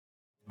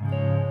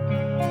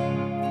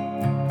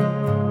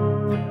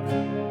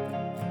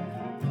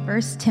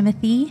1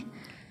 Timothy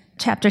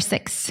chapter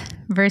 6,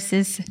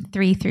 verses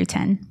 3 through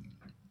 10.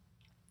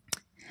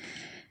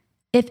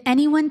 If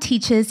anyone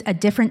teaches a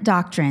different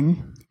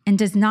doctrine and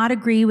does not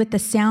agree with the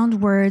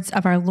sound words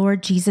of our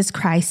Lord Jesus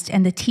Christ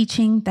and the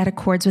teaching that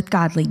accords with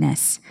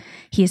godliness,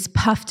 he is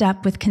puffed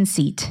up with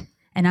conceit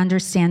and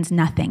understands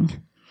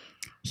nothing.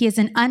 He has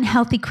an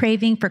unhealthy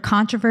craving for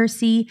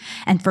controversy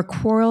and for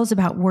quarrels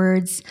about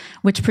words,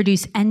 which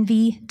produce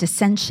envy,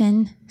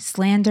 dissension,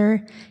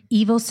 slander,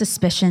 evil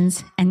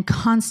suspicions, and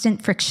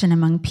constant friction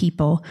among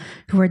people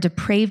who are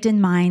depraved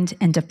in mind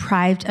and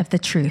deprived of the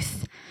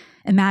truth,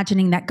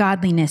 imagining that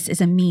godliness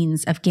is a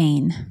means of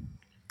gain.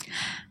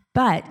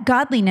 But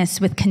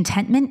godliness with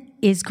contentment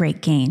is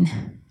great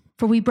gain,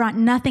 for we brought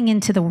nothing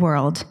into the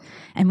world,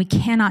 and we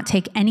cannot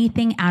take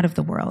anything out of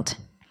the world.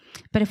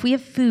 But if we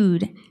have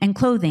food and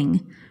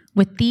clothing,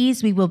 with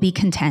these we will be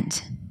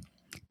content.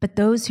 But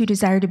those who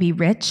desire to be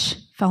rich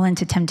fall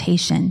into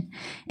temptation,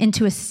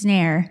 into a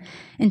snare,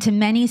 into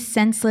many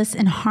senseless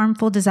and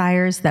harmful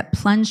desires that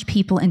plunge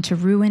people into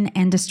ruin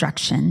and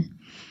destruction.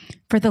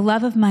 For the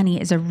love of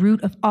money is a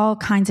root of all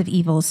kinds of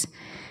evils.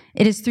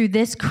 It is through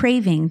this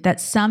craving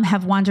that some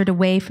have wandered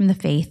away from the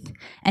faith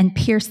and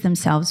pierced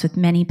themselves with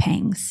many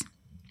pangs.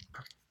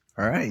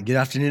 All right, good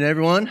afternoon,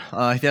 everyone.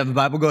 If you have a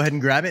Bible, go ahead and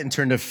grab it and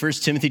turn to 1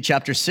 Timothy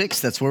chapter 6.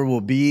 That's where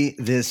we'll be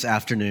this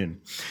afternoon.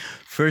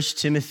 1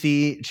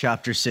 Timothy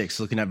chapter 6,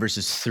 looking at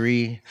verses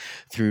 3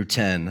 through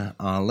 10.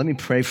 Let me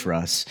pray for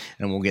us,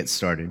 and we'll get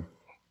started.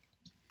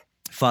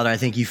 Father, I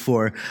thank you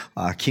for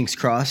King's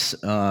Cross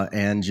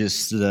and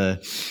just the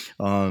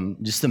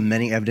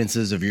many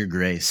evidences of your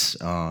grace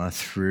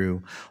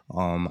through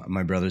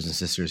my brothers and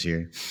sisters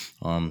here.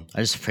 I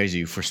just praise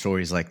you for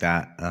stories like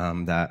that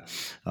that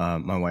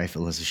my wife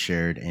Alyssa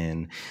shared,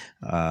 and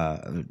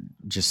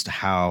just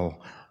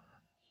how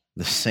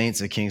the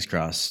saints at King's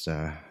Cross,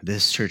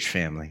 this church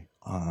family,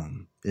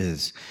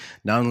 is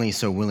not only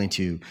so willing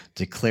to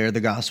declare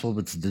the gospel,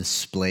 but to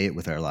display it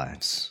with our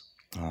lives.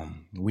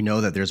 We know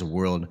that there's a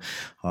world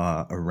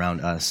around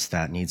us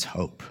that needs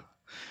hope,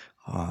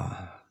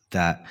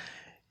 that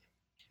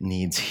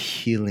needs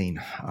healing,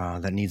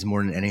 that needs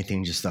more than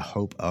anything just the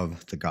hope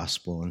of the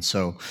gospel. And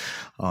so,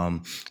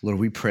 Lord,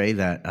 we pray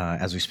that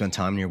as we spend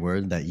time in your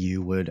word, that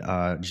you would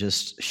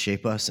just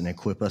shape us and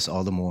equip us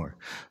all the more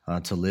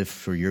to live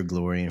for your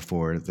glory and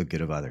for the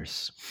good of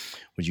others.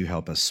 Would you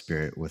help us,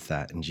 Spirit, with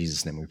that? In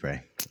Jesus' name we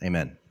pray.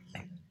 Amen.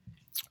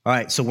 All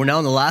right, so we're now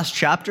in the last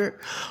chapter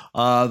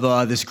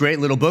of this great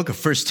little book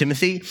of 1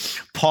 Timothy.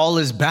 Paul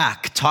is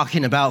back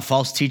talking about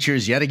false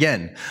teachers yet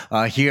again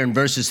here in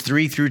verses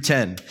 3 through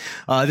 10.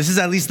 This is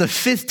at least the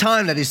fifth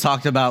time that he's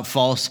talked about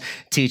false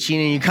teaching,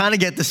 and you kind of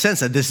get the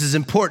sense that this is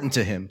important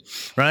to him,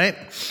 right?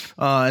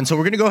 And so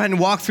we're going to go ahead and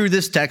walk through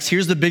this text.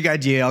 Here's the big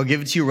idea. I'll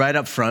give it to you right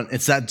up front.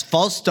 It's that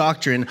false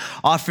doctrine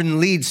often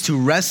leads to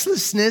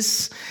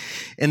restlessness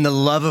in the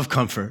love of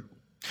comfort.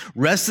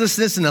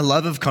 Restlessness in the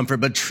love of comfort,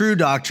 but true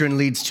doctrine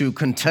leads to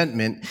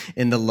contentment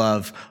in the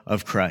love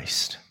of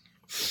Christ.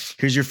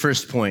 Here's your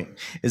first point,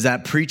 is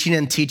that preaching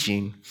and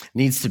teaching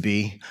needs to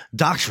be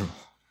doctrinal.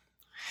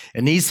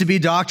 It needs to be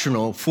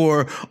doctrinal.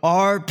 For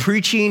our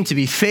preaching to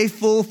be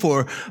faithful,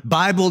 for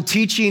Bible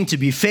teaching to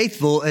be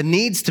faithful, it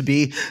needs to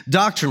be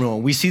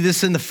doctrinal. We see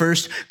this in the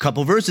first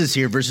couple verses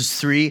here, verses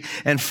 3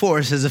 and 4.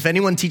 It says, if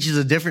anyone teaches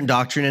a different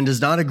doctrine and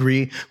does not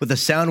agree with the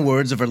sound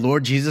words of our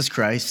Lord Jesus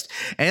Christ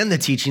and the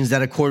teachings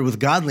that accord with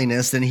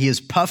godliness, then he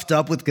is puffed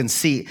up with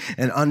conceit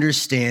and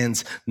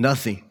understands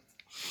nothing.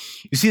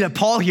 You see that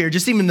Paul here,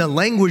 just even the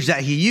language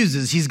that he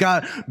uses, he's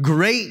got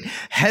great,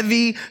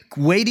 heavy,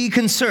 weighty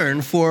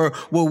concern for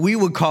what we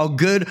would call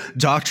good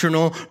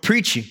doctrinal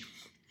preaching.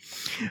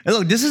 And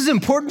look, this is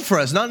important for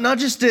us, not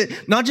just at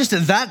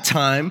that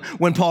time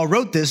when Paul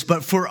wrote this,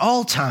 but for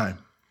all time.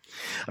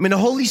 I mean, the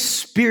Holy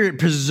Spirit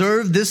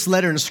preserved this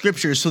letter in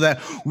Scripture so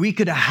that we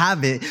could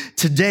have it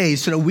today,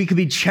 so that we could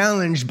be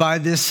challenged by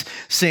this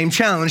same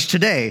challenge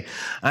today.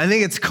 I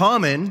think it's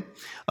common,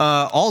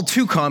 all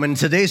too common in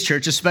today's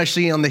church,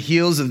 especially on the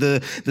heels of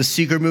the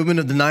seeker movement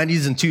of the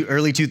 90s and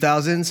early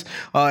 2000s.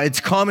 It's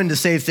common to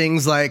say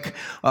things like,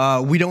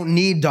 we don't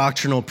need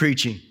doctrinal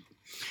preaching.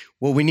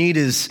 What we need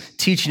is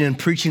teaching and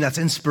preaching that's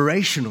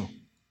inspirational,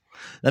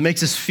 that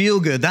makes us feel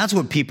good. That's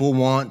what people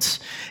want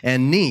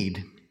and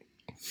need.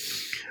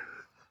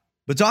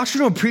 But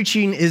doctrinal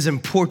preaching is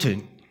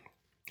important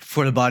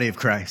for the body of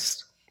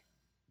Christ.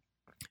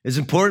 It's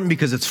important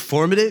because it's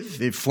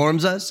formative. It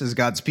forms us as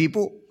God's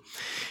people.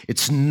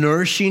 It's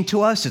nourishing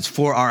to us. It's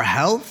for our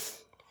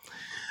health.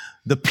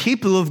 The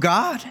people of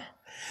God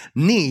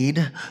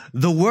need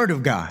the Word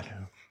of God.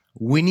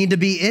 We need to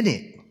be in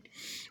it.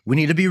 We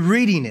need to be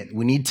reading it.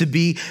 We need to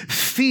be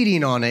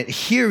feeding on it,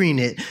 hearing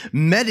it,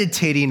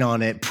 meditating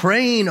on it,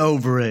 praying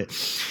over it.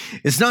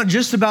 It's not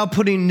just about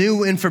putting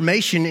new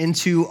information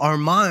into our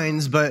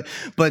minds, but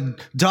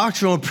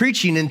doctrinal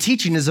preaching and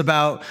teaching is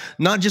about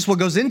not just what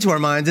goes into our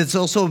minds, it's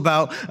also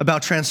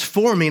about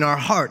transforming our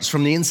hearts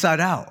from the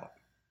inside out.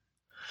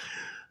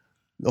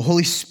 The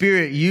Holy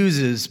Spirit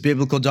uses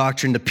biblical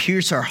doctrine to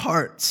pierce our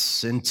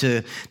hearts and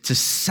to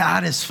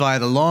satisfy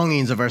the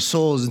longings of our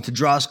souls and to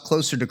draw us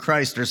closer to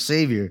Christ, our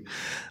Savior.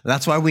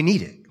 That's why we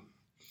need it.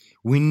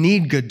 We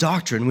need good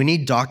doctrine. We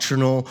need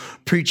doctrinal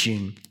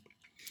preaching.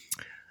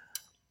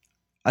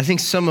 I think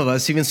some of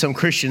us, even some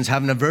Christians,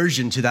 have an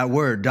aversion to that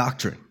word,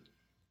 doctrine.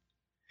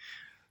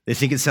 They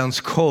think it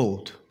sounds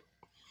cold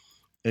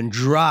and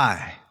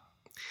dry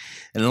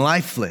and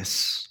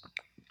lifeless.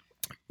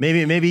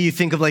 Maybe you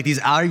think of like these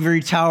ivory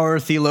tower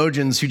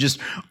theologians who just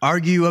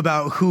argue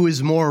about who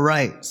is more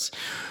right.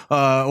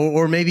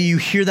 Or maybe you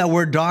hear that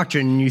word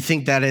doctrine and you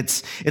think that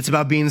it's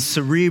about being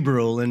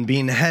cerebral and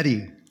being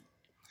heady.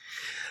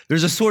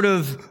 There's a sort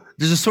of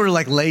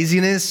like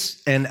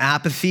laziness and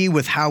apathy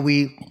with how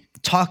we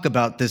talk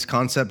about this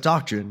concept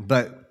doctrine,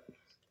 but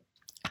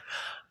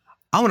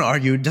I want to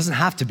argue it doesn't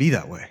have to be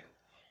that way.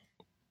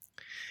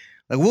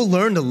 Like, we'll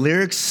learn the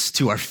lyrics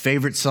to our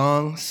favorite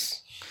songs.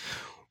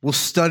 We'll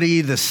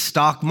study the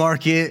stock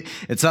market,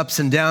 its ups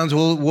and downs.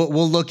 We'll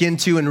look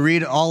into and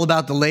read all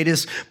about the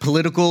latest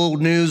political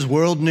news,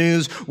 world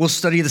news. We'll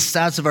study the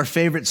stats of our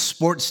favorite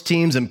sports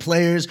teams and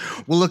players.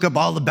 We'll look up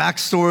all the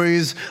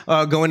backstories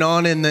going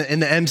on in the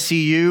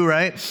MCU,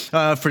 right?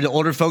 For the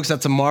older folks,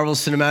 that's a Marvel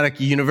Cinematic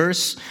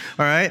Universe,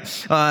 all right?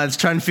 It's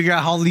trying to figure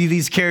out how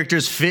these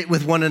characters fit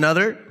with one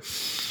another.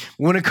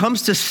 When it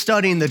comes to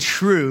studying the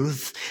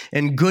truth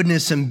and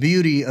goodness and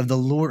beauty of the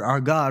Lord our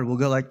God, we'll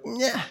go like,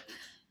 yeah.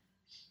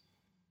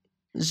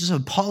 There's just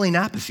appalling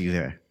apathy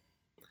there.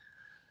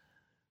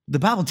 The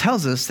Bible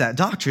tells us that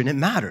doctrine, it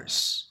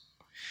matters.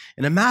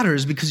 And it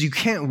matters because you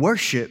can't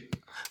worship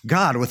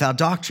God without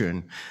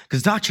doctrine,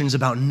 because doctrine is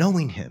about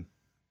knowing him.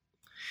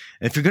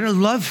 And if you're going to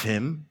love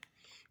him,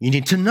 you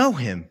need to know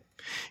him.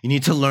 You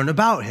need to learn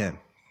about him.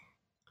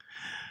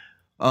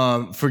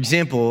 For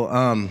example,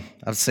 I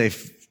would say,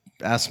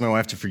 ask my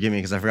wife to forgive me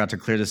because I forgot to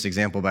clear this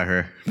example by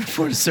her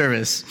before the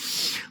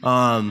service.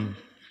 I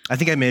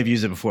think I may have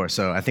used it before,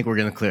 so I think we're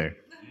going to clear it.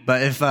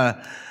 But if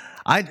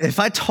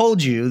I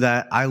told you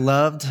that I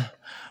loved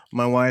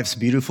my wife's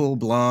beautiful,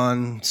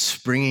 blonde,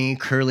 springy,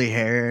 curly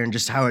hair and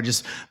just how it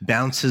just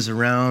bounces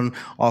around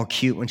all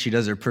cute when she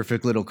does her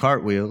perfect little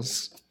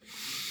cartwheels,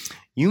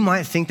 you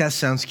might think that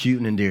sounds cute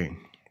and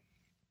endearing.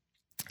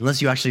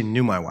 Unless you actually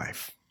knew my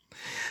wife.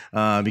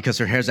 Because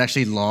her hair is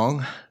actually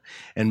long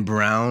and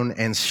brown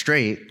and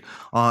straight,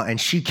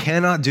 and she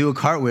cannot do a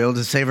cartwheel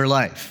to save her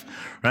life.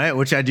 Right,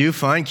 which I do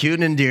find cute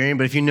and endearing,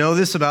 but if you know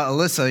this about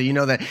Alyssa, you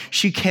know that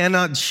she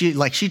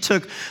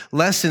took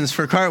lessons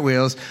for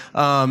cartwheels.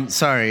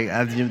 Sorry,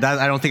 I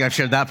don't think I've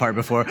shared that part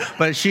before,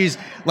 but she's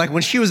like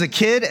when she was a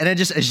kid and it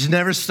just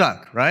never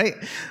stuck, right?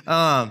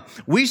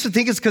 We used to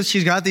think it's because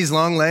she's got these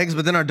long legs,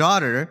 but then our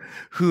daughter,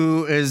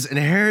 who has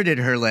inherited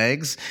her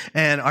legs,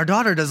 and our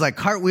daughter does like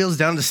cartwheels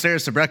down the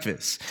stairs to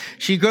breakfast.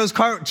 She does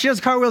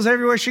cartwheels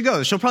everywhere she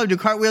goes. She'll probably do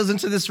cartwheels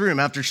into this room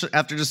after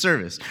the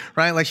service,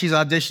 right? Like she's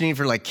auditioning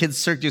for like kids'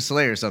 Cirque du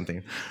Soleil or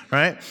something,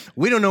 right?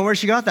 We don't know where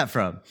she got that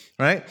from,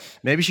 right?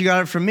 Maybe she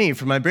got it from me,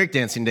 from my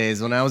breakdancing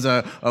days when I was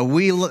a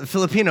wee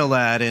Filipino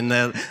lad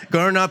and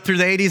growing up through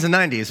the 80s and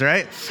 90s,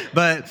 right?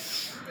 But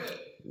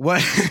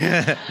what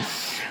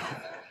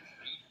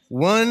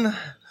one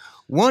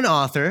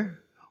author,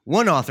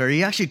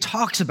 he actually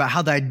talks about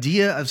how the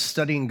idea of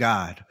studying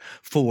God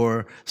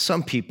for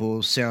some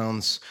people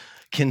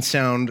can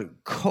sound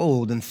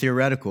cold and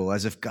theoretical,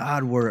 as if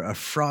God were a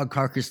frog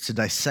carcass to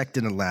dissect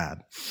in a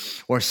lab,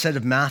 or a set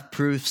of math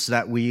proofs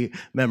that we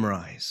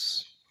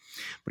memorize.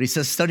 But he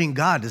says studying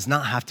God does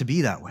not have to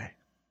be that way.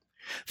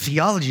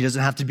 Theology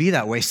doesn't have to be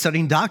that way.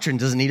 Studying doctrine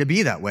doesn't need to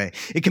be that way.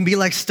 It can be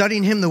like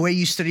studying him the way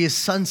you study a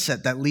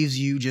sunset that leaves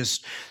you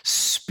just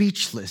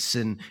speechless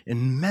and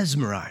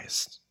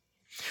mesmerized.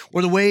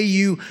 Or the way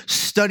you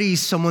study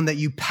someone that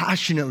you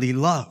passionately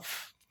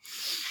love.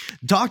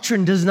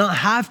 Doctrine does not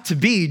have to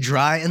be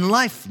dry and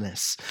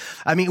lifeless.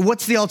 I mean,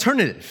 what's the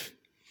alternative?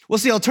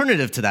 What's the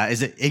alternative to that?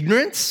 Is it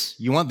ignorance?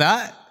 You want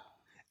that?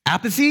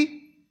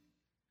 Apathy?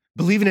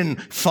 Believing in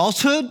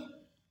falsehood?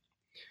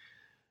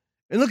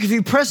 And look, if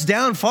you press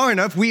down far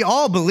enough, we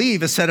all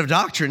believe a set of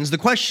doctrines. The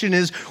question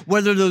is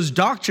whether those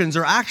doctrines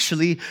are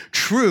actually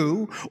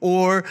true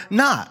or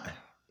not.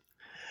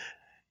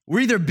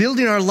 We're either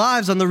building our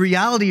lives on the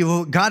reality of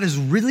what God is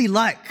really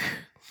like,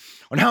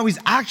 on how he's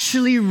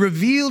actually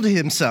revealed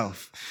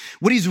himself,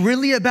 what he's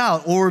really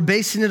about, or we're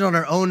basing it on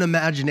our own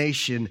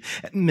imagination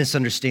and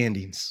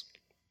misunderstandings.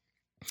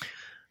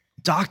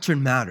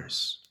 Doctrine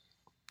matters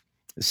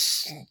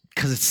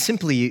because it's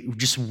simply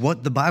just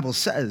what the Bible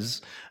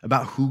says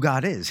about who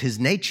God is, his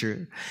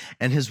nature,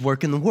 and his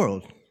work in the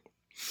world.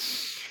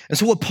 And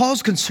so what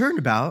Paul's concerned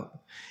about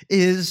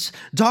is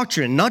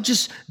doctrine, not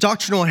just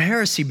doctrinal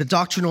heresy, but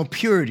doctrinal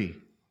purity.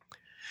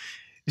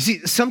 You see,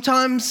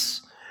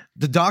 sometimes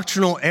the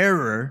doctrinal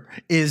error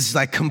is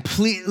like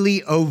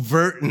completely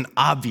overt and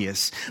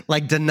obvious,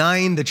 like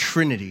denying the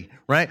Trinity,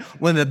 right?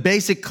 One of the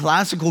basic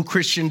classical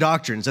Christian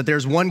doctrines, that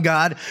there's one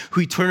God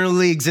who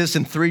eternally exists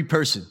in three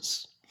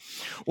persons.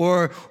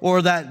 or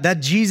that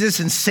Jesus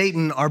and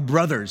Satan are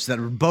brothers, that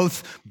are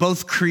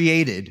both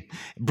created,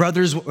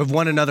 brothers of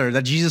one another,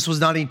 that Jesus was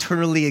not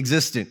eternally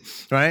existent,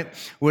 right?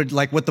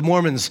 Like what the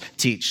Mormons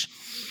teach.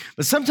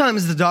 But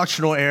sometimes the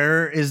doctrinal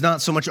error is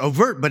not so much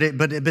overt, but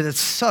it's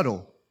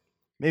subtle,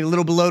 maybe a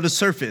little below the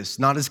surface,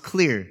 not as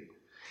clear.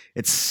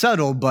 It's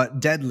subtle but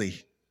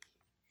deadly.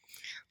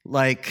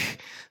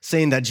 Like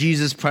saying that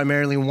Jesus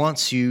primarily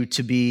wants you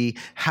to be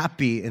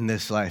happy in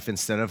this life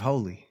instead of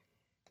holy.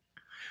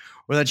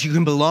 Or that you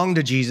can belong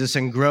to Jesus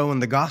and grow in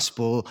the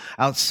gospel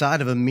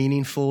outside of a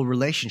meaningful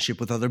relationship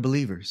with other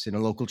believers in a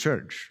local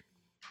church.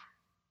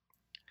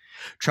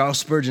 Charles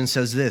Spurgeon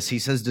says this. He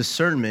says,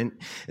 discernment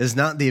is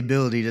not the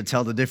ability to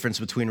tell the difference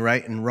between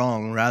right and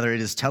wrong. Rather,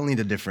 it is telling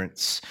the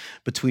difference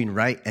between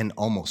right and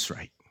almost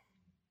right.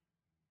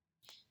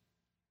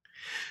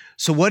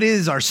 So what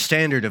is our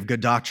standard of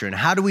good doctrine?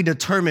 How do we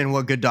determine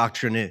what good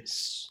doctrine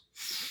is?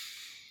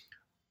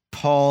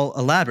 Paul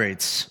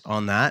elaborates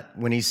on that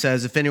when he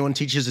says, if anyone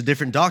teaches a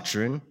different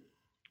doctrine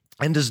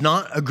and does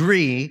not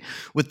agree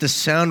with the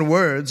sound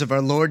words of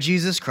our Lord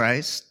Jesus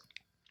Christ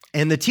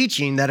and the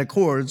teaching that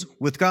accords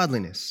with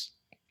godliness.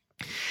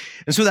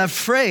 And so that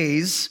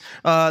phrase,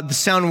 the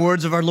sound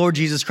words of our Lord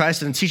Jesus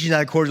Christ and the teaching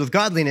that accords with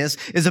godliness,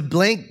 is a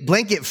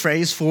blanket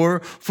phrase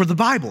for the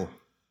Bible.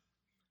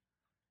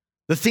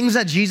 The things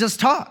that Jesus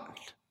taught,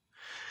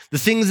 the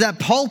things that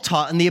Paul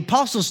taught and the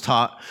apostles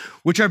taught,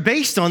 which are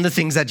based on the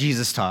things that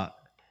Jesus taught.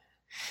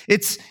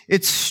 It's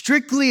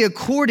strictly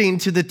according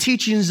to the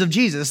teachings of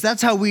Jesus.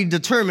 That's how we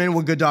determine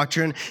what good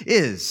doctrine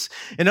is.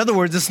 In other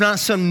words, it's not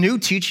some new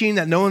teaching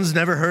that no one's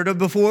never heard of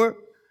before.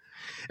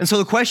 And so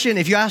the question,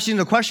 if you ask you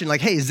the question,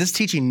 like, hey, is this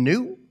teaching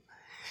new?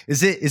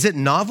 Is it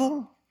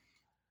novel?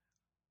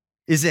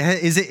 Is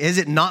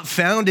it not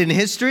found in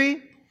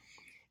history?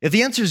 If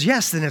the answer is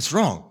yes, then it's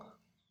wrong.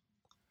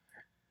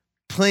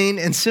 Plain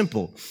and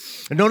simple.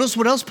 And notice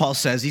what else Paul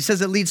says. He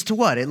says it leads to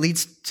what? It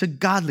leads to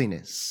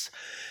godliness.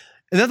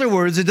 In other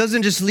words, it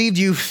doesn't just leave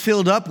you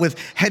filled up with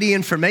heady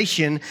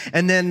information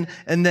and then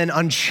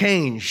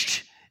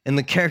unchanged in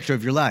the character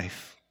of your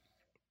life.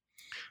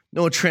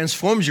 No, it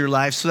transforms your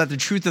life so that the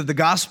truth of the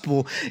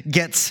gospel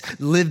gets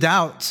lived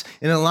out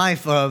in a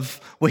life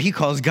of what he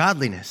calls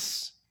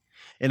godliness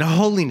and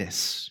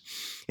holiness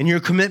and your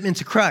commitment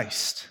to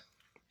Christ.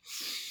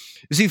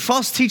 You see,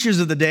 false teachers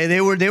of the day,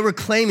 they were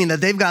claiming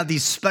that they've got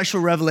these special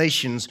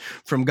revelations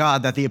from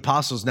God that the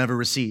apostles never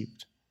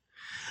received.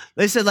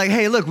 They said like,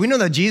 hey, look, we know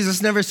that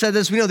Jesus never said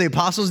this. We know the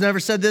apostles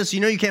never said this. You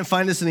know you can't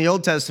find this in the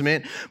Old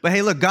Testament. But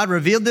hey, look, God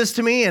revealed this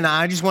to me, and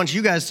I just want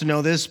you guys to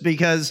know this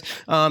because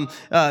I'm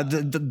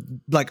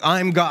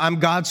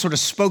God's sort of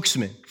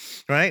spokesman,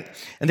 right?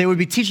 And they would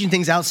be teaching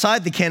things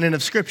outside the canon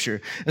of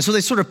Scripture. And so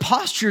they sort of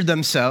postured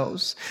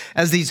themselves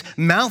as these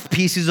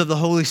mouthpieces of the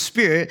Holy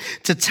Spirit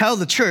to tell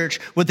the church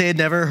what they had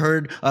never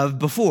heard of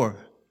before.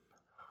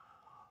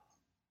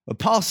 But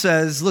Paul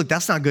says, look,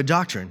 that's not good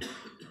doctrine.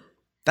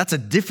 That's a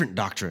different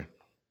doctrine.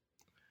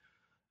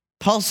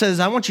 Paul says,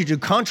 I want you to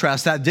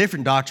contrast that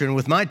different doctrine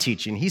with my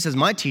teaching. He says,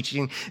 my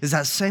teaching is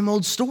that same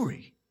old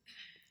story.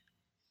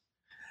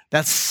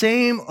 That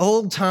same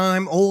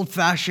old-time,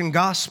 old-fashioned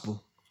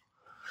gospel.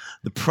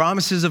 The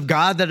promises of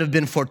God that have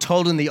been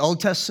foretold in the Old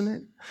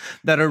Testament,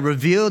 that are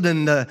revealed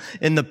in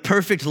the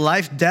perfect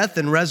life, death,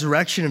 and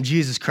resurrection of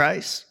Jesus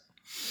Christ.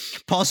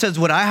 Paul says,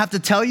 what I have to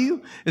tell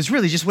you is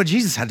really just what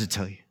Jesus had to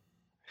tell you.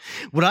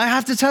 What I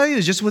have to tell you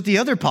is just what the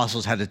other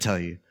apostles had to tell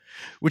you,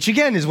 which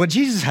again is what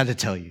Jesus had to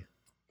tell you.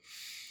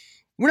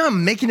 We're not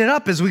making it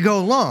up as we go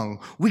along.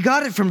 We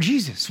got it from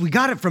Jesus. We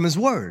got it from his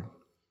word.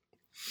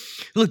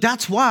 Look,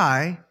 that's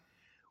why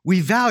we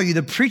value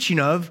the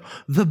preaching of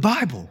the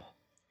Bible,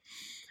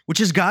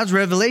 which is God's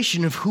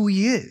revelation of who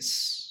he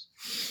is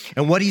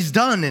and what he's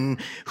done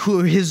and who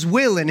his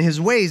will and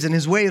his ways and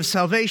his way of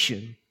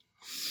salvation.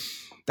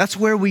 That's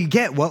where we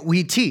get what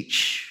we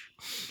teach.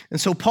 And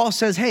so Paul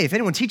says, hey, if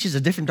anyone teaches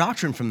a different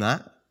doctrine from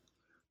that,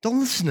 don't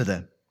listen to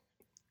them.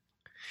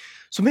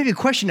 So maybe a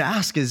question to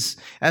ask is,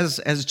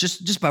 as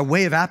just by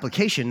way of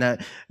application,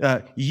 that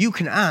you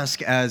can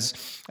ask as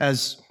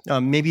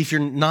maybe if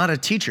you're not a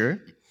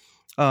teacher,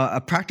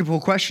 a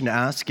practical question to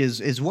ask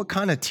is what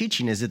kind of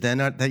teaching is it then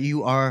that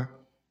you are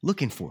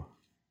looking for?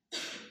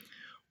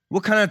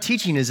 What kind of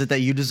teaching is it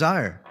that you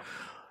desire?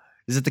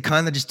 Is it the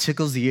kind that just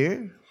tickles the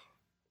ear?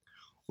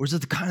 Or is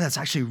it the kind that's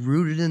actually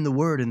rooted in the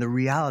word and the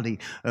reality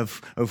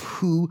of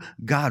who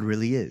God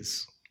really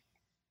is?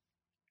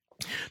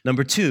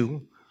 Number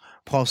two,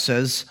 Paul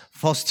says,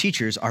 false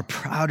teachers are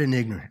proud and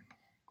ignorant.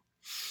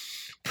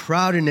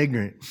 Proud and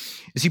ignorant.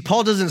 You see,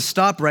 Paul doesn't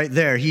stop right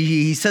there.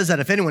 He says that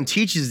if anyone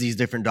teaches these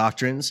different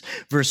doctrines,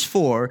 verse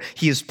 4,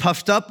 he is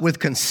puffed up with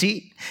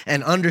conceit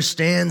and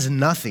understands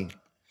nothing.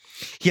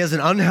 He has an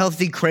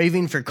unhealthy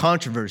craving for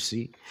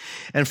controversy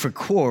and for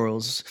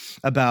quarrels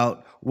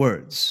about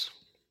words.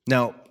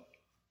 Now,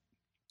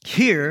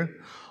 here,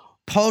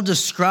 Paul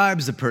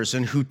describes the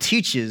person who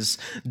teaches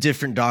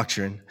different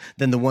doctrine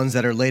than the ones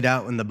that are laid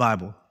out in the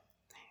Bible.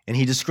 And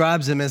he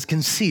describes them as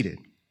conceited,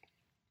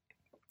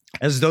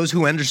 as those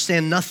who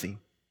understand nothing.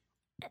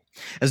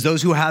 as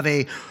those who have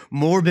a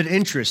morbid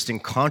interest in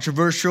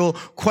controversial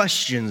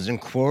questions and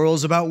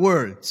quarrels about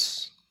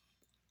words.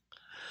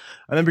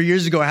 I remember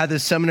years ago, I had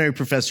this seminary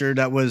professor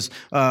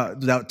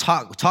that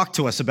talked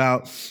to us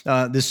about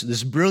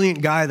this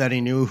brilliant guy that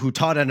he knew who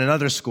taught at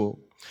another school,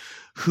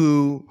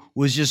 who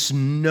was just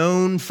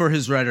known for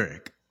his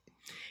rhetoric.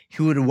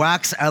 He would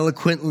wax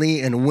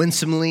eloquently and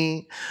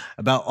winsomely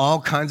about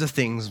all kinds of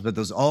things, but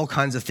those all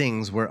kinds of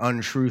things were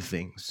untrue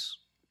things.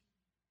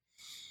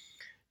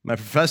 My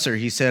professor,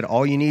 he said,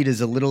 all you need is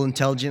a little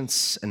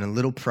intelligence and a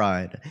little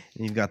pride,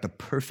 and you've got the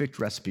perfect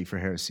recipe for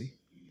heresy.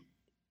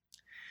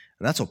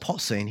 And that's what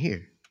Paul's saying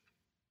here.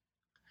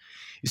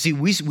 You see,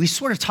 we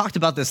sort of talked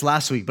about this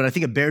last week, but I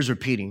think it bears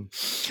repeating.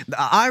 The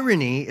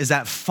irony is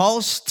that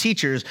false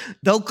teachers,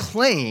 they'll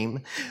claim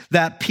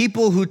that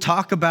people who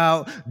talk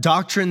about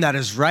doctrine that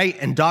is right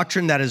and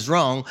doctrine that is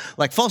wrong,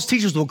 like false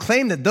teachers will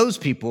claim that those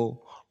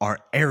people are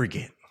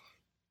arrogant.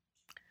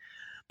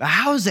 But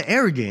how is it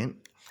arrogant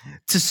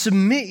to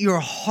submit your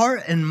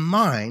heart and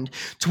mind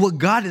to what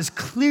God has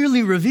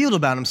clearly revealed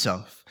about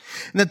himself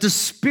and that the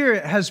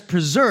Spirit has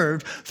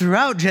preserved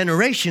throughout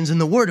generations in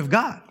the Word of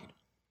God?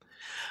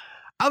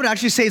 I would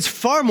actually say it's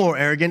far more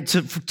arrogant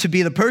to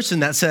be the person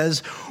that says,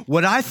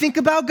 what I think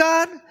about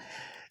God,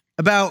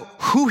 about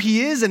who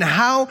he is and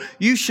how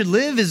you should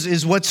live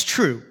is what's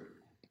true.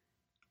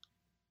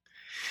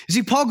 You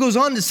see, Paul goes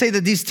on to say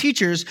that these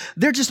teachers,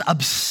 they're just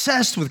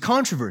obsessed with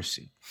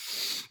controversy.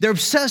 They're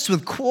obsessed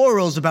with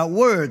quarrels about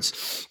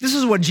words. This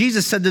is what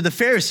Jesus said to the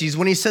Pharisees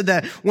when he said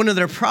that one of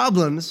their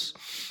problems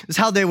is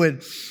how they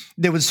would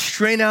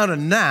strain out a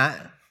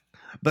gnat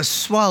but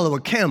swallow a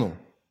camel.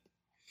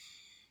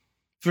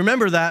 If you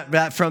remember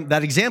that from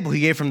that example he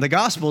gave from the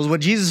Gospels,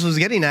 what Jesus was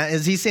getting at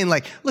is he's saying,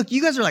 like, look,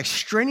 you guys are like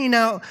straining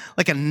out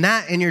like a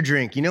gnat in your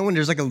drink. You know when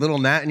there's like a little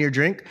gnat in your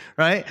drink,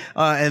 right?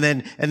 And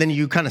then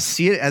you kind of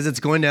see it as it's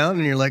going down,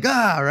 and you're like,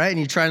 right? And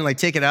you try and like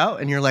take it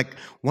out, and you're like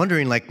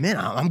wondering, like, man,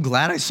 I'm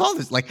glad I saw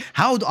this. Like,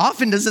 how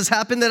often does this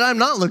happen that I'm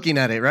not looking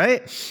at it,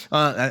 right?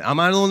 Am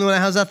I the only one that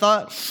has that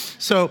thought?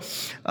 So,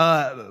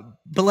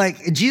 but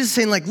like Jesus is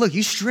saying, like, look,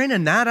 you strain a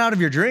gnat out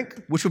of your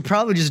drink, which would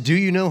probably just do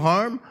you no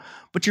harm,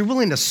 but you're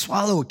willing to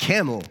swallow a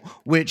camel,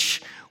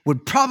 which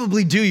would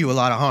probably do you a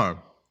lot of harm.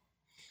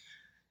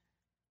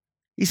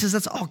 He says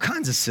that's all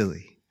kinds of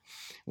silly.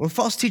 When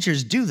false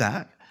teachers do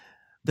that,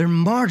 they're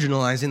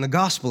marginalizing the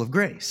gospel of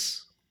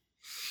grace.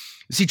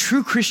 You see,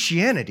 true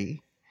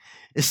Christianity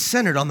is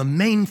centered on the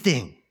main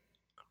thing.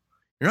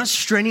 You're not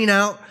straining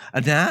out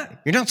a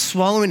gnat. You're not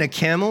swallowing a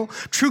camel.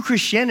 True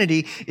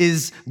Christianity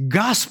is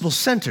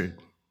gospel-centered.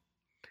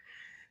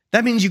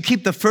 That means you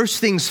keep the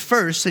first things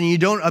first and you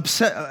don't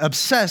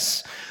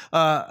obsess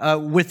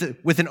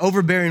with an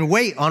overbearing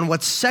weight on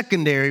what's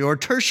secondary or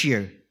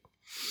tertiary.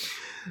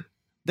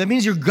 That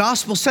means you're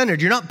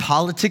gospel-centered. You're not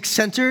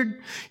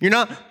politics-centered. You're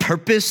not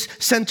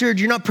purpose-centered.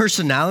 You're not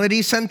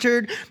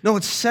personality-centered. No,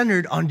 it's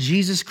centered on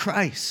Jesus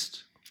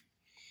Christ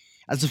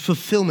as a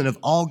fulfillment of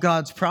all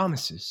God's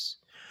promises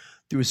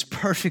through his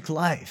perfect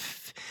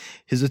life,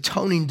 his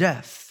atoning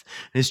death,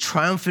 and his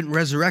triumphant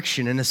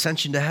resurrection and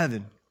ascension to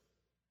heaven,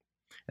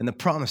 and the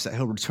promise that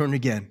he'll return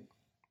again.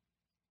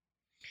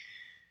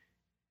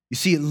 You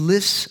see, it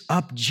lifts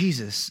up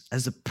Jesus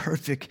as the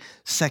perfect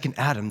second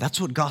Adam. That's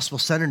what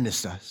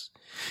gospel-centeredness does.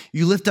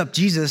 You lift up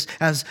Jesus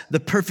as the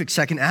perfect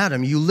second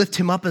Adam. You lift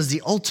him up as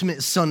the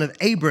ultimate son of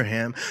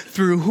Abraham,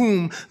 through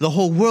whom the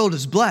whole world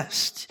is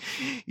blessed.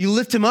 You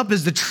lift him up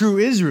as the true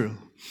Israel,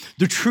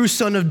 the true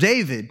son of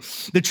David,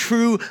 the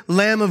true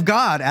Lamb of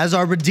God, as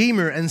our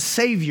Redeemer and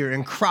Savior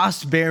and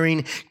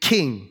cross-bearing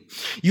King.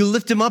 You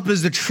lift him up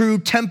as the true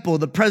temple,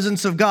 the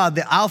presence of God,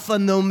 the Alpha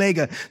and the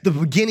Omega, the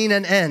beginning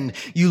and end.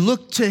 You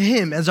look to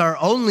him as our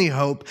only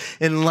hope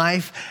in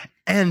life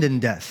and in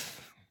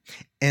death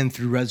and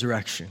through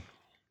resurrection.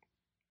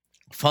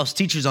 False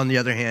teachers, on the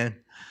other hand,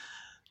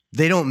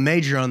 they don't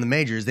major on the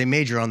majors, they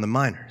major on the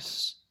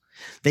minors.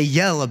 They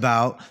yell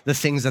about the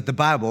things that the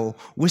Bible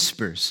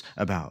whispers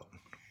about.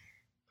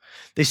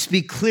 They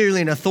speak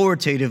clearly and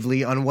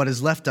authoritatively on what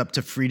is left up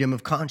to freedom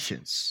of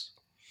conscience.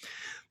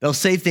 They'll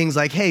say things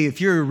like, hey,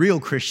 if you're a real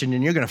Christian,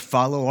 then you're going to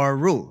follow our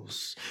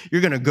rules.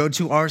 You're going to go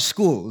to our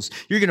schools.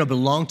 You're going to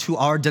belong to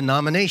our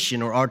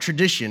denomination or our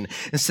tradition,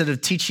 instead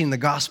of teaching the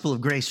gospel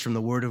of grace from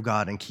the Word of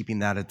God and keeping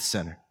that at the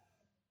center.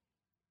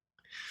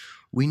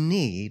 We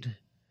need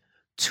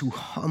to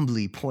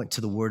humbly point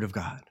to the Word of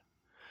God,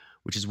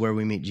 which is where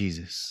we meet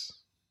Jesus.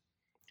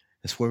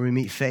 It's where we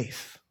meet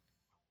faith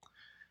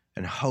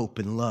and hope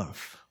and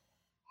love,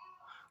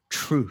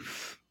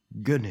 truth,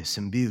 goodness,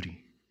 and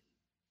beauty.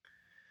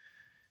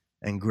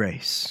 And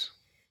grace.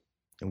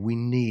 And we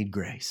need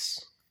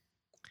grace.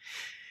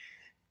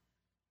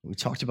 We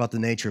talked about the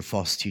nature of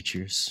false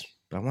teachers,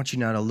 but I want you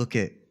now to look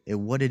at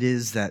what it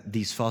is that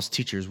these false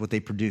teachers, what they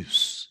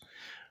produce.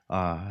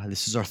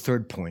 This is our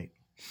third point.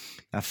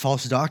 That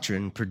false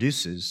doctrine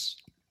produces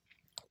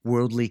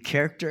worldly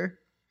character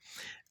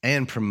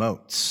and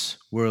promotes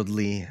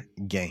worldly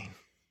gain.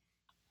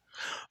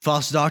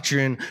 False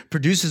doctrine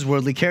produces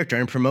worldly character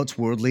and promotes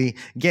worldly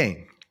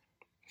gain.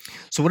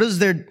 So what does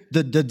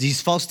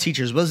these false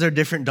teachers, what does their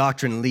different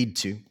doctrine lead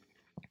to?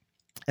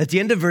 At the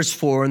end of verse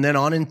 4 and then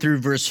on in through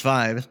verse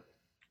 5,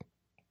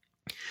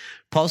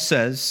 Paul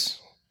says,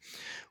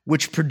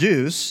 which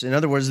produce, in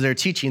other words, their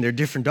teaching, their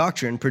different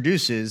doctrine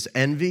produces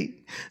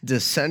envy,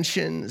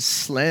 dissension,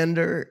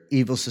 slander,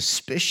 evil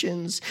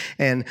suspicions,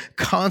 and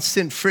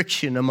constant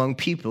friction among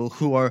people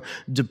who are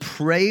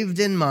depraved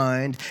in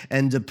mind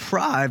and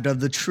deprived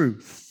of the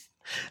truth,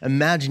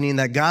 imagining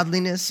that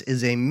godliness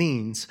is a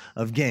means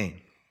of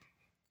gain.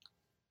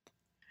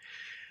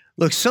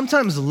 Look,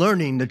 sometimes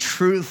learning the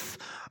truth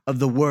of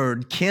the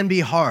word can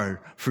be hard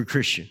for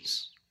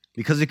Christians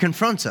because it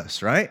confronts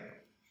us, right?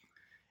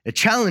 It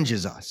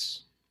challenges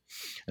us.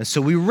 And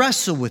so we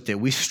wrestle with it.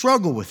 We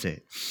struggle with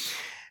it.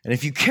 And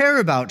if you care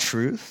about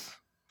truth,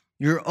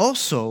 you're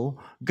also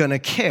going to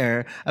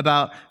care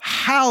about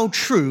how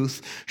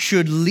truth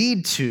should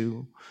lead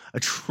to a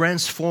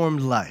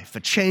transformed life,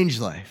 a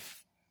changed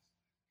life,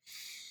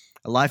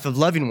 a life of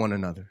loving one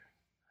another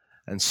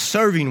and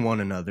serving one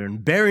another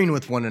and bearing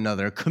with one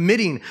another,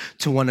 committing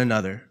to one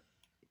another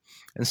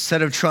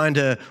instead of trying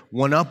to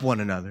one-up one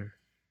another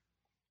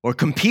or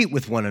compete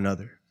with one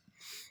another.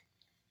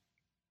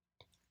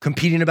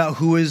 Competing about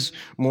who is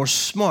more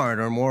smart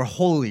or more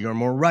holy or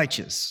more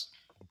righteous.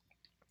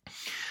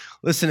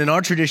 Listen, in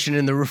our tradition,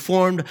 in the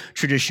Reformed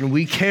tradition,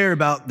 we care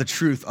about the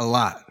truth a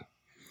lot,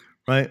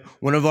 right?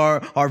 One of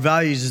our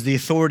values is the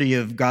authority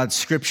of God's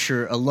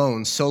scripture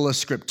alone, sola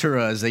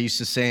scriptura, as they used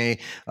to say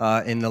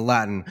in the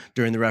Latin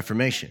during the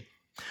Reformation.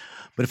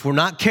 But if we're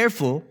not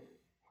careful,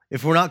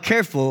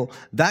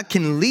 that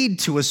can lead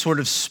to a sort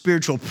of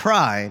spiritual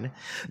pride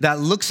that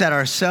looks at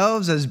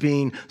ourselves as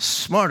being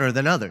smarter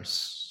than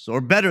others or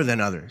better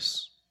than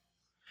others.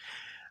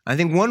 I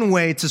think one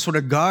way to sort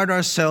of guard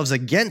ourselves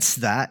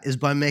against that is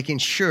by making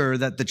sure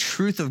that the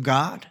truth of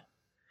God,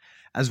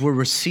 as we're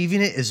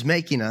receiving it, is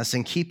making us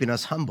and keeping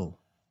us humble.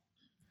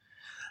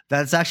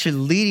 That's actually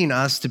leading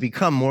us to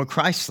become more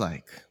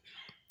Christ-like,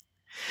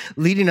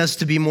 leading us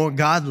to be more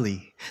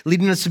godly,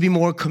 leading us to be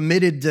more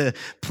committed to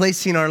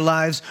placing our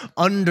lives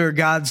under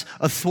God's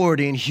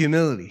authority and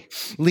humility,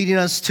 leading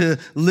us to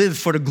live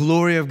for the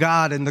glory of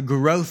God and the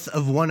growth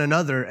of one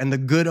another and the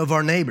good of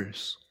our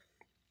neighbors.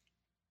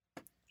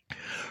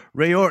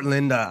 Ray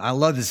Ortlund, I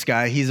love this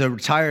guy. He's a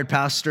retired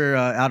pastor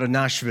out of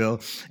Nashville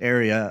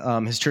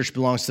area. His church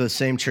belongs to the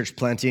same church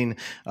planting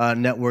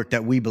network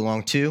that we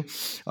belong to.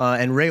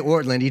 And Ray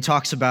Ortlund, he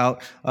talks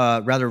about,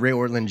 Ray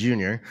Ortlund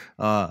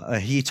Jr.,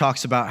 he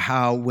talks about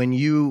how when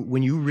you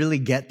really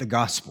get the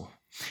gospel,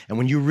 and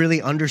when you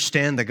really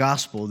understand the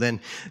gospel, then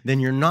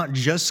you're not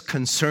just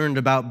concerned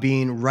about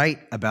being right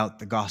about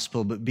the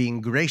gospel, but being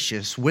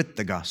gracious with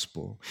the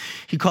gospel.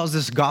 He calls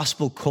this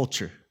gospel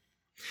culture.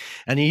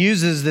 And he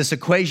uses this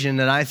equation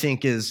that I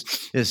think is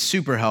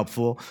super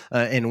helpful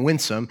and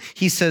winsome.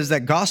 He says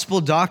that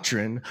gospel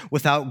doctrine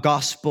without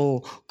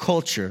gospel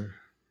culture,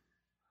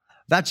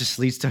 that just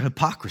leads to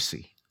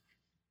hypocrisy.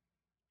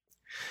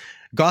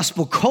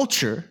 Gospel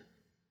culture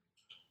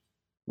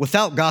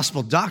without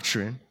gospel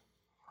doctrine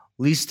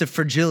leads to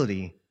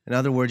fragility. In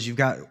other words, you've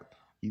got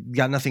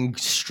nothing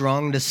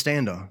strong to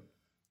stand on.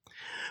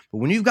 But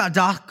when you've got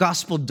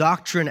gospel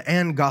doctrine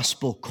and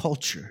gospel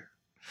culture,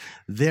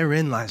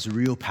 therein lies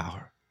real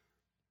power.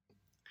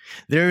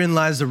 Therein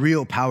lies the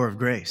real power of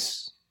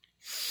grace.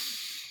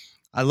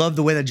 I love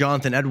the way that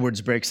Jonathan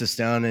Edwards breaks this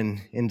down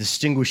in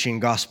distinguishing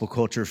gospel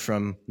culture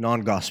from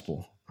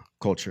non-gospel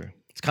culture.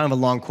 It's kind of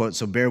a long quote,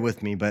 so bear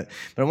with me, but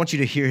I want you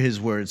to hear his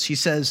words. He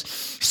says,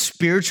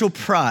 spiritual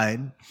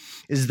pride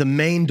is the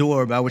main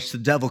door by which the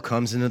devil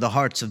comes into the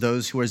hearts of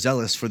those who are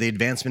zealous for the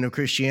advancement of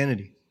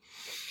Christianity.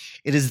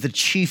 It is the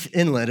chief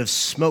inlet of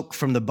smoke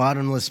from the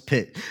bottomless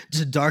pit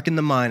to darken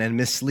the mind and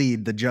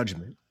mislead the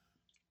judgment.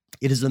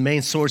 It is the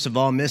main source of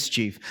all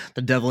mischief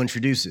the devil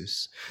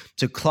introduces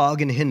to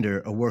clog and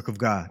hinder a work of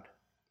God.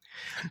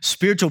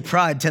 Spiritual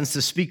pride tends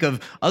to speak of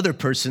other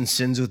person's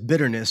sins with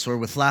bitterness or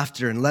with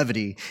laughter and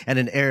levity and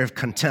an air of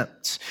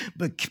contempt.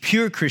 But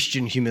pure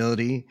Christian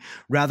humility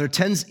rather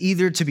tends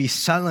either to be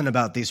silent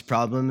about these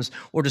problems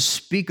or to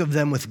speak of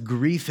them with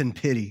grief and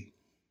pity.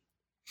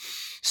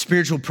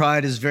 Spiritual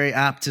pride is very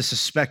apt to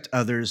suspect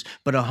others,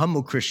 but a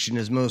humble Christian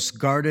is most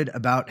guarded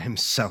about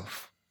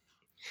himself.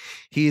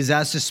 He is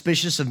as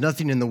suspicious of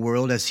nothing in the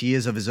world as he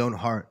is of his own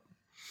heart.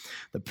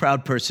 The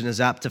proud person is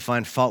apt to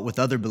find fault with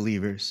other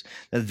believers,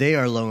 that they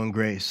are low in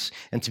grace,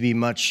 and to be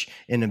much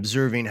in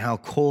observing how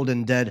cold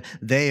and dead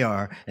they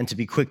are, and to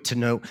be quick to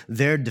note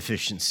their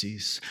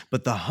deficiencies.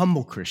 But the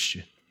humble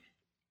Christian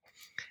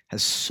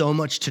has so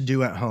much to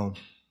do at home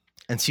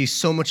and sees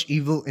so much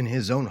evil in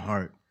his own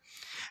heart,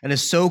 and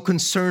is so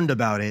concerned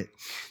about it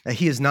that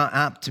he is not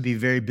apt to be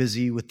very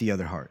busy with the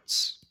other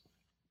hearts.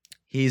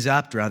 He is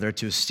apt, rather,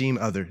 to esteem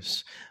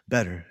others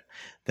better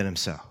than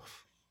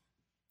himself.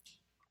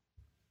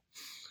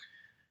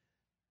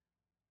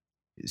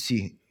 You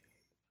see,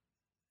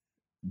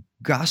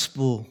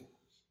 gospel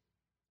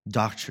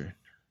doctrine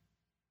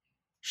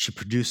should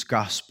produce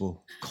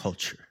gospel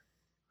culture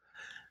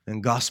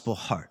and gospel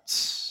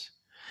hearts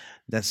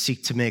that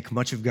seek to make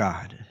much of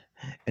God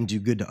and do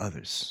good to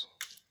others.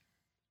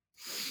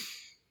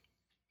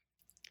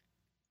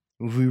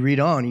 If we read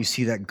on, you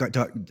see that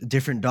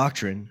different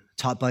doctrine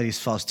taught by these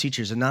false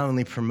teachers, it not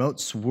only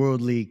promotes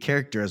worldly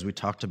character, as we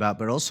talked about,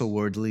 but also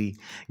worldly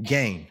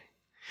gain.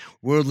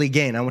 Worldly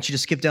gain. I want you to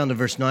skip down to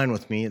verse 9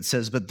 with me. It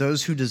says, "But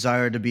those who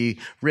desire to be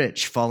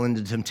rich fall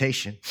into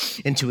temptation,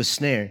 into a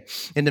snare,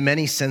 into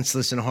many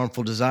senseless and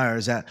harmful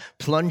desires that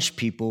plunge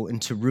people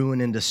into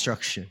ruin and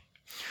destruction.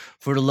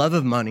 For the love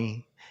of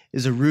money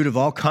is a root of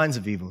all kinds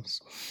of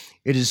evils.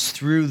 It is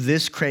through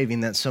this craving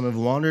that some have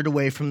wandered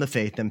away from the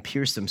faith and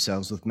pierced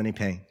themselves with many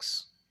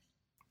pangs."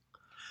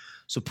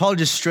 So Paul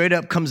just straight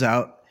up comes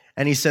out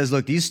and he says,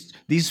 look,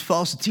 these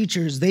false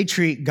teachers, they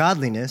treat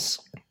godliness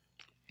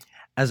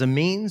as a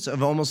means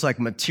of almost like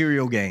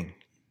material gain.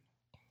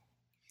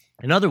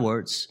 In other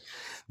words,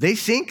 they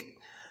think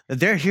that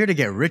they're here to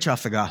get rich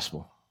off the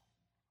gospel.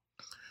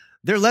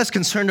 They're less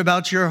concerned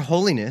about your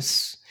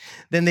holiness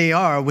than they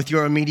are with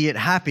your immediate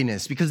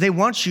happiness, because they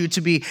want you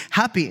to be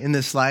happy in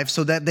this life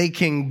so that they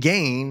can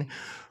gain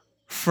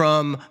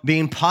from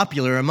being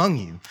popular among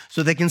you,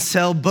 so they can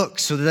sell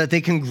books, so that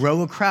they can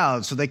grow a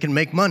crowd, so they can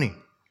make money.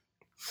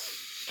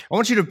 I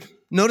want you to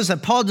notice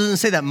that Paul doesn't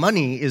say that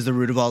money is the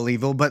root of all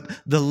evil, but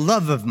the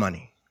love of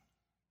money.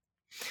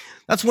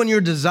 That's when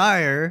your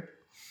desires,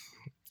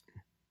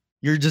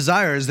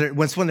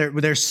 when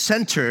they're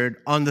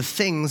centered on the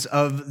things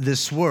of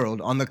this world,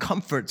 on the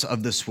comforts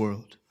of this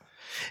world.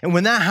 And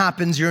when that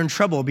happens, you're in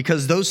trouble,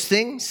 because those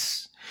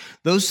things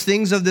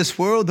of this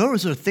world,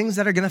 those are things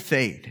that are going to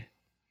fade.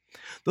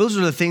 Those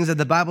are the things that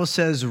the Bible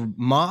says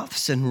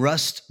moths and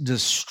rust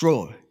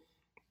destroy.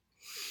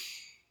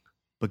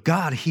 But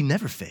God, he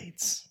never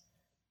fades.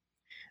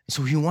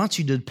 So he wants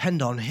you to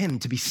depend on him,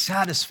 to be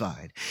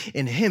satisfied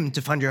in him,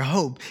 to find your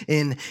hope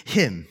in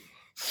him.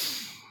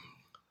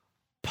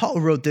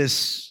 Paul wrote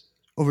this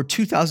over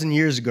 2,000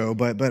 years ago,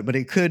 about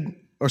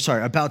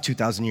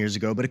 2,000 years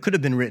ago, but it could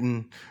have been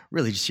written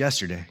really just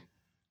yesterday.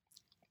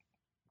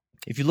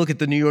 If you look at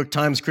the New York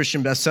Times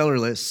Christian bestseller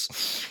list,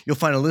 you'll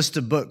find a list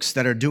of books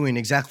that are doing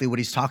exactly what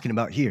he's talking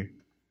about here.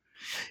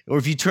 Or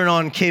if you turn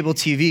on cable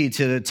TV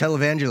to the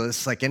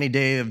televangelists, like any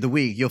day of the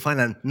week, you'll find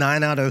that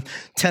 9 out of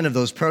 10 of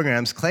those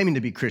programs claiming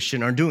to be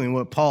Christian are doing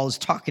what Paul is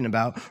talking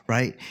about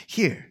right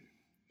here,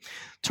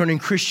 turning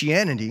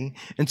Christianity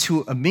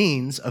into a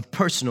means of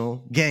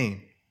personal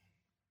gain.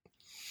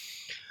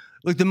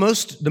 Look, the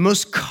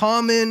most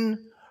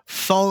common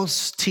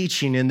false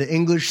teaching in the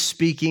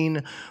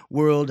English-speaking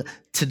world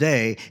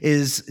today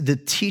is the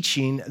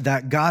teaching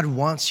that God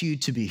wants you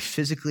to be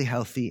physically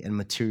healthy and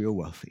material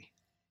wealthy.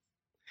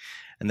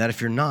 And that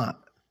if you're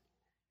not,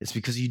 it's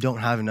because you don't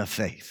have enough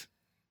faith.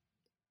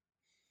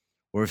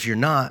 Or if you're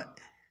not,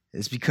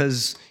 it's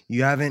because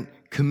you haven't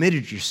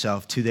committed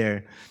yourself to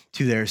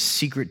their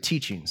secret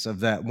teachings of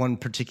that one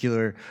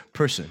particular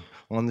person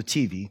on the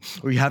TV,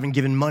 or you haven't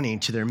given money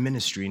to their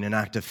ministry in an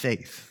act of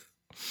faith.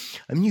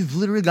 I mean, you've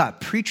literally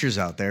got preachers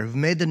out there who've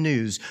made the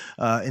news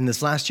in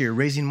this last year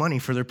raising money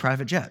for their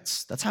private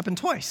jets. That's happened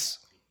twice.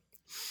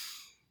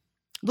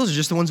 Those are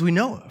just the ones we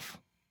know of.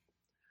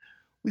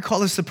 We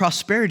call this the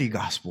prosperity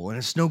gospel, and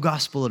it's no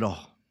gospel at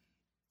all.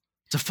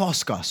 It's a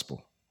false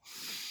gospel.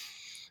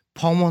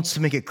 Paul wants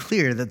to make it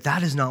clear that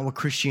that is not what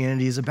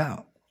Christianity is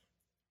about.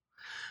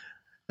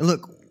 And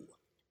look,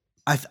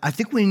 I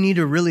think we need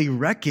to really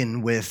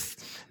reckon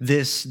with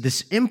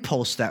this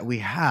impulse that we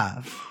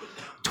have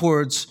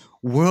towards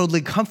worldly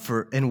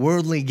comfort and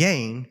worldly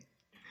gain,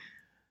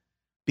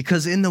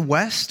 because in the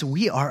West,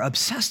 we are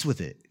obsessed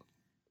with it.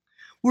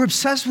 We're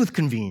obsessed with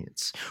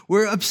convenience.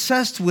 We're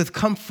obsessed with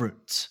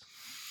comfort.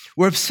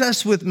 We're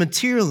obsessed with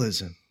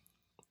materialism.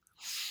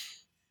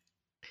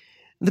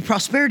 The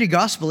prosperity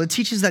gospel, it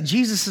teaches that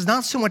Jesus is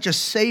not so much a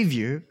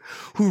savior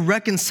who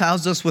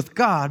reconciles us with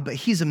God, but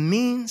he's a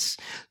means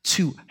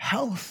to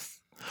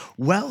health,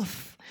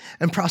 wealth,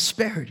 and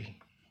prosperity.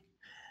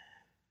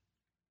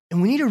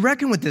 And we need to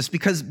reckon with this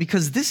because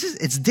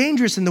it's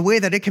dangerous in the way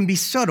that it can be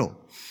subtle.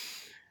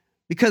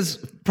 Because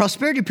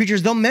prosperity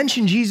preachers, they'll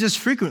mention Jesus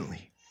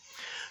frequently.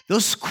 They'll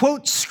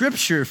quote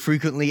scripture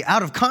frequently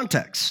out of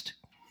context.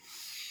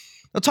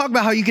 They'll talk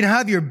about how you can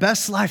have your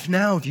best life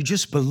now if you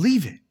just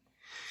believe it.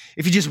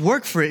 If you just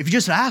work for it, if you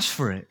just ask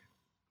for it.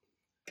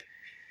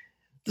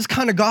 This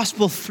kind of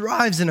gospel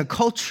thrives in a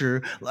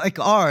culture like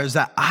ours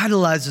that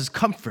idolizes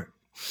comfort,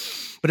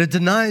 but it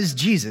denies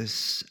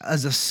Jesus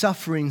as a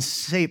suffering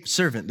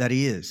servant that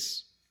he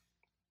is.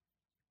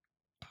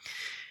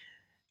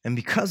 And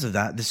because of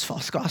that, this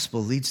false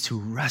gospel leads to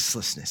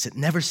restlessness. It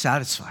never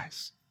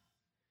satisfies,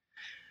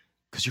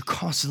 because you're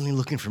constantly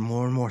looking for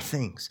more and more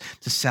things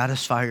to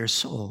satisfy your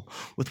soul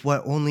with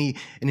what only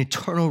an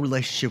eternal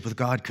relationship with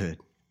God could.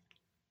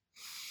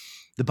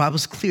 The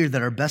Bible's clear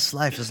that our best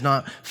life is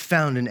not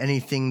found in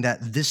anything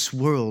that this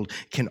world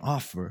can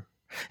offer,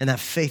 and that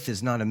faith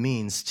is not a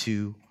means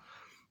to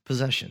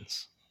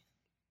possessions.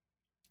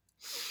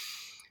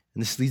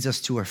 And this leads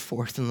us to our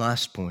fourth and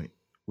last point,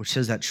 which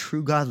says that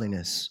true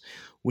godliness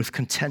with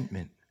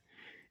contentment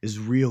is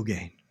real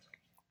gain.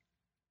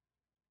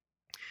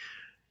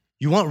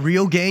 You want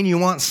real gain? You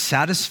want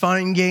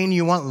satisfying gain?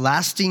 You want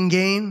lasting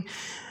gain?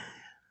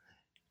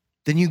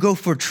 Then you go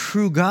for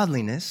true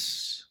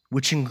godliness,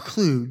 which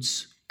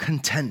includes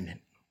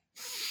contentment.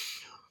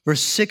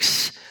 Verse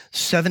 6,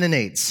 7, and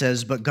 8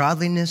 says, "But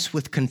godliness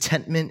with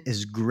contentment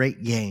is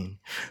great gain.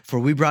 For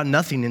we brought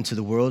nothing into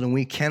the world, and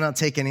we cannot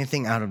take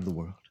anything out of the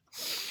world.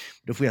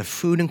 But if we have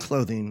food and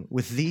clothing,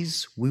 with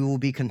these we will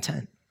be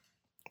content."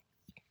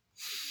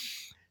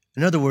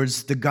 In other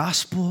words, the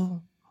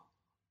gospel,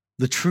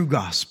 the true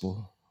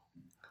gospel,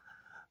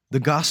 the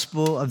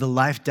gospel of the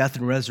life, death,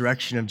 and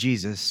resurrection of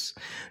Jesus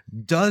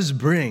does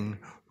bring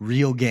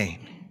real gain.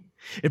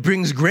 It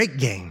brings great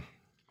gain,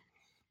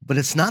 but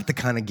it's not the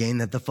kind of gain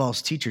that the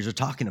false teachers are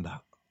talking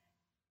about.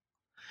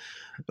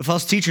 The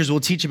false teachers will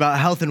teach about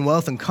health and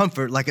wealth and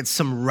comfort like it's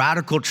some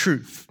radical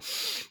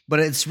truth, but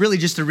it's really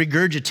just a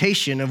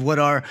regurgitation of what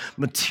our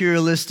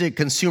materialistic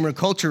consumer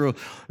culture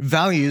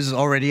values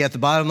already at the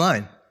bottom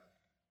line,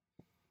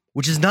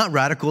 which is not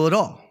radical at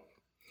all.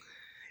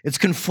 It's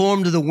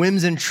conformed to the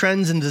whims and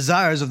trends and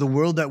desires of the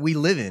world that we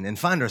live in and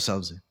find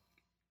ourselves in.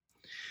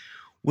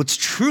 What's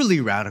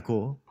truly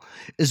radical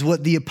is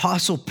what the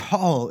Apostle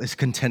Paul is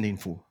contending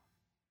for.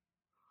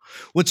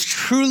 What's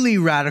truly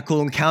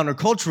radical and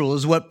countercultural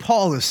is what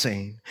Paul is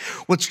saying.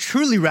 What's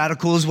truly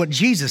radical is what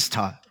Jesus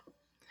taught.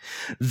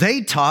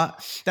 They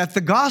taught that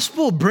the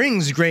gospel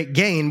brings great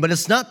gain, but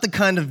it's not the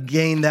kind of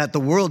gain that the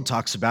world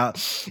talks about.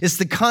 It's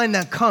the kind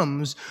that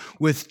comes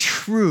with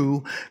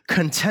true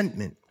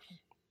contentment.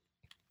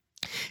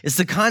 It's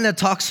the kind that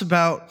talks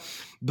about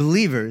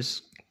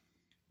believers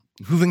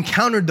who've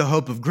encountered the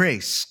hope of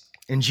grace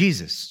in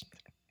Jesus,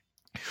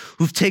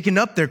 who've taken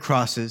up their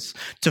crosses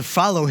to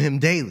follow him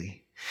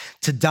daily,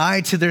 to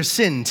die to their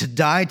sin, to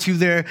die to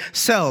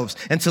themselves,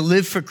 and to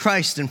live for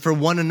Christ and for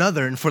one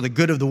another and for the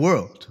good of the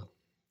world.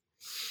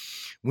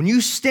 When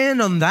you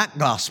stand on that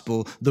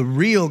gospel, the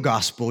real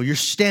gospel, you're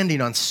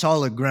standing on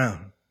solid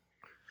ground.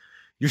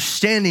 Your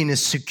standing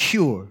is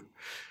secure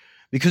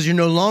because you're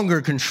no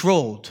longer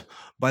controlled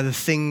by the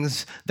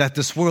things that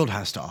this world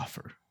has to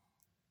offer.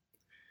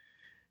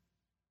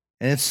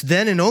 And it's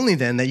then and only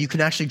then that you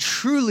can actually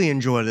truly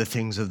enjoy the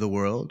things of the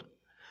world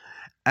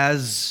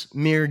as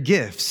mere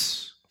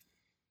gifts.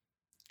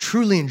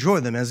 Truly enjoy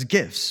them as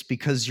gifts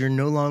because you're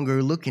no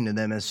longer looking to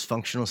them as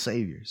functional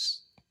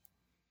saviors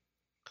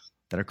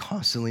that are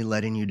constantly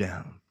letting you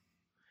down,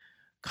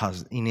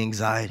 causing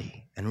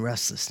anxiety and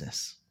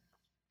restlessness.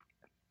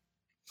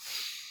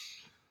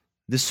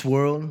 This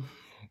world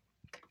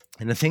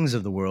and the things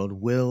of the world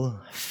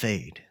will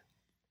fade.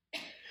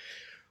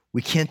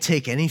 We can't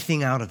take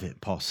anything out of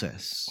it, Paul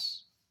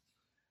says.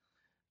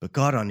 But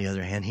God, on the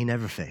other hand, he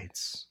never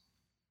fades.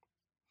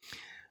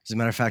 As a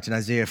matter of fact, in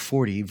Isaiah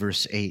 40,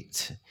 verse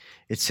 8,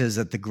 it says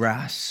that the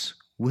grass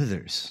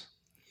withers,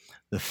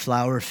 the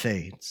flower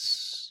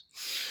fades,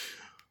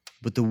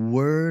 but the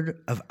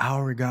word of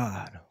our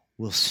God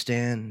will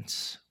stand,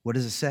 what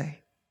does it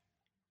say?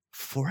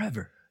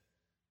 Forever.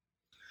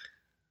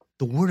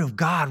 The word of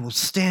God will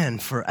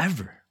stand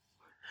forever.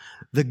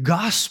 The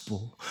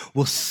gospel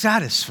will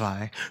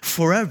satisfy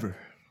forever.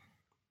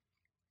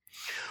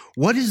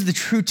 What is the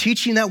true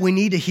teaching that we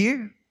need to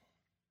hear?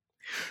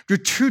 The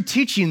true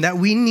teaching that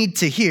we need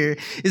to hear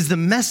is the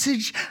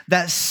message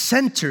that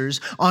centers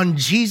on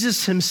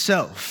Jesus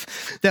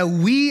himself, that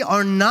we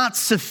are not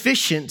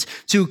sufficient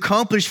to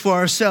accomplish for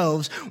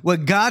ourselves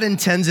what God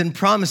intends and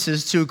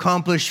promises to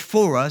accomplish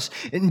for us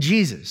in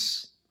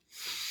Jesus.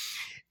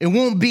 It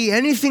won't be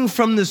anything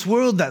from this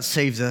world that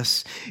saves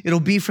us. It'll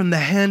be from the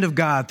hand of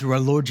God through our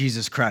Lord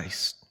Jesus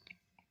Christ.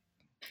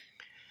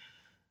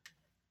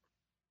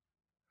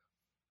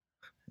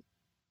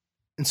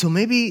 And so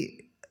maybe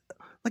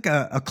like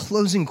a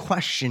closing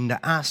question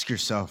to ask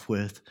yourself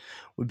with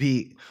would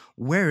be,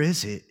 where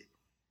is it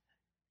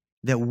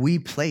that we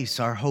place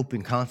our hope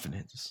and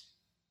confidence?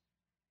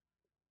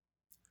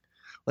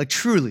 Like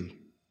truly,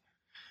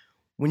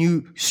 when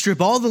you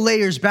strip all the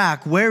layers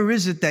back, where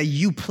is it that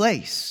you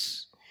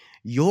place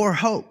your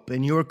hope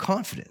and your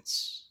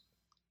confidence?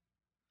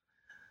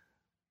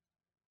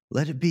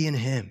 Let it be in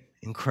him,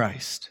 in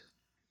Christ,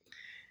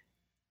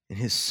 in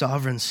his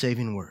sovereign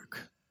saving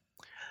work,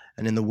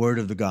 and in the word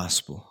of the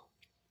gospel.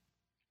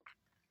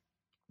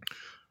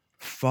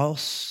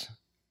 False,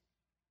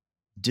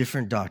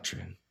 different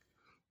doctrine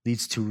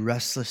leads to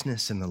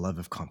restlessness and the love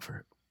of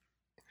comfort.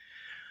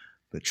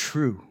 But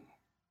true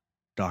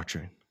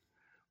doctrine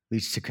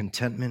leads to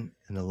contentment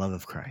and the love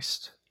of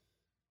Christ.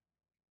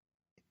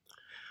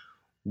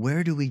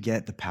 Where do we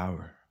get the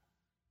power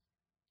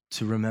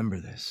to remember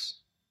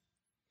this?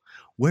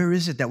 Where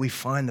is it that we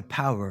find the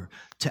power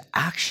to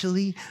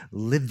actually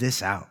live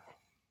this out?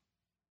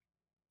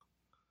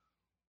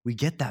 We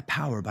get that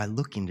power by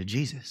looking to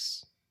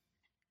Jesus.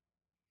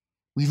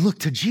 We look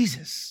to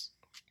Jesus.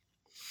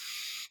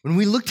 When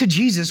we look to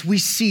Jesus, we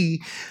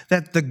see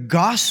that the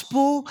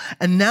gospel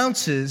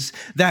announces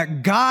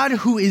that God,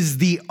 who is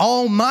the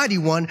Almighty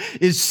One,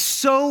 is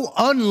so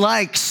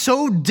unlike,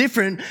 so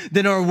different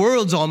than our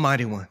world's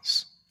almighty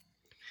ones.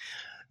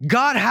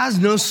 God has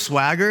no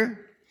swagger.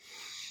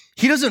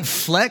 He doesn't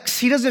flex.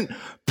 He doesn't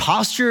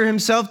posture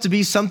himself to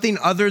be something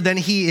other than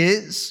he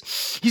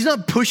is. He's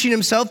not pushing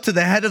himself to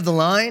the head of the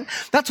line.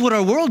 That's what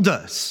our world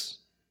does.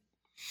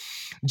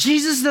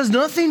 Jesus does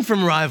nothing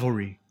from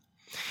rivalry,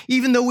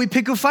 even though we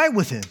pick a fight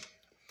with him.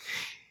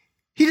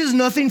 He does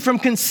nothing from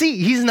conceit.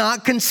 He's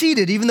not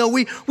conceited, even though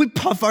we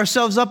puff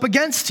ourselves up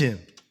against him.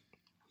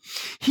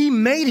 He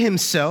made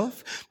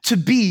himself to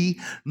be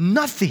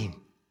nothing.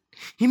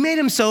 He made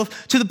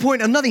himself to the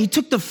point of nothing. He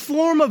took the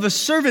form of a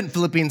servant,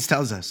 Philippians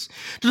tells us,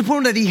 to the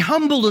point that he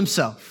humbled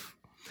himself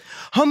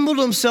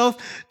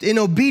in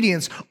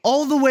obedience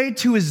all the way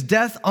to his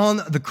death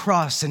on the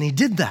cross. And he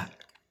did that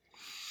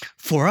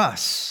for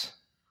us.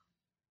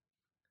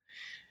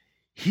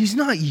 He's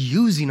not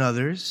using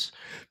others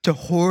to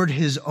hoard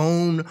his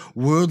own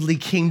worldly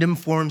kingdom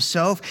for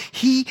himself.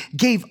 He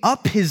gave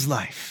up his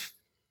life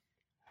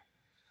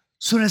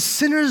so that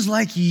sinners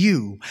like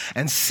you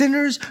and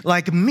sinners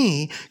like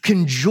me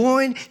can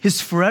join his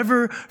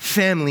forever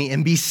family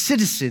and be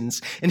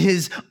citizens in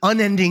his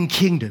unending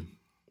kingdom.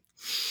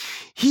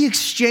 He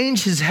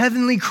exchanged his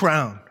heavenly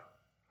crown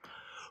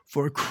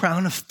for a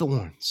crown of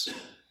thorns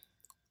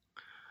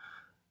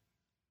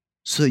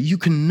so that you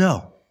can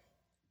know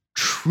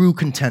true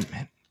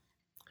contentment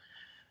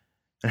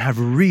and have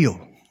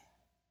real,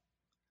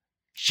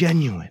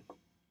 genuine,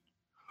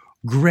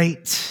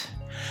 great,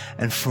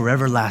 and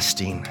forever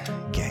lasting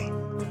gain.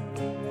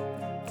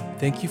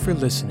 Thank you for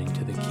listening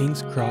to the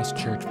King's Cross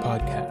Church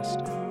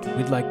podcast.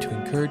 We'd like to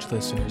encourage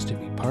listeners to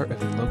be part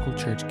of a local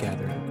church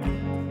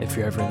gathering. If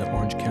you're ever in the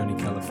Orange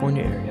County,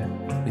 California area,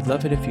 we'd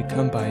love it if you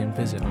come by and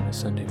visit on a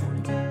Sunday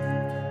morning.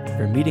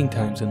 For meeting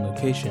times and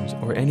locations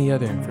or any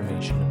other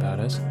information about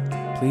us,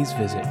 please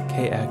visit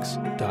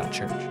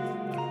kx.church.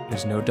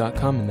 There's no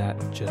 .com in that,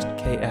 just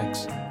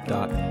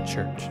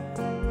kx.church.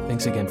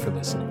 Thanks again for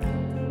listening.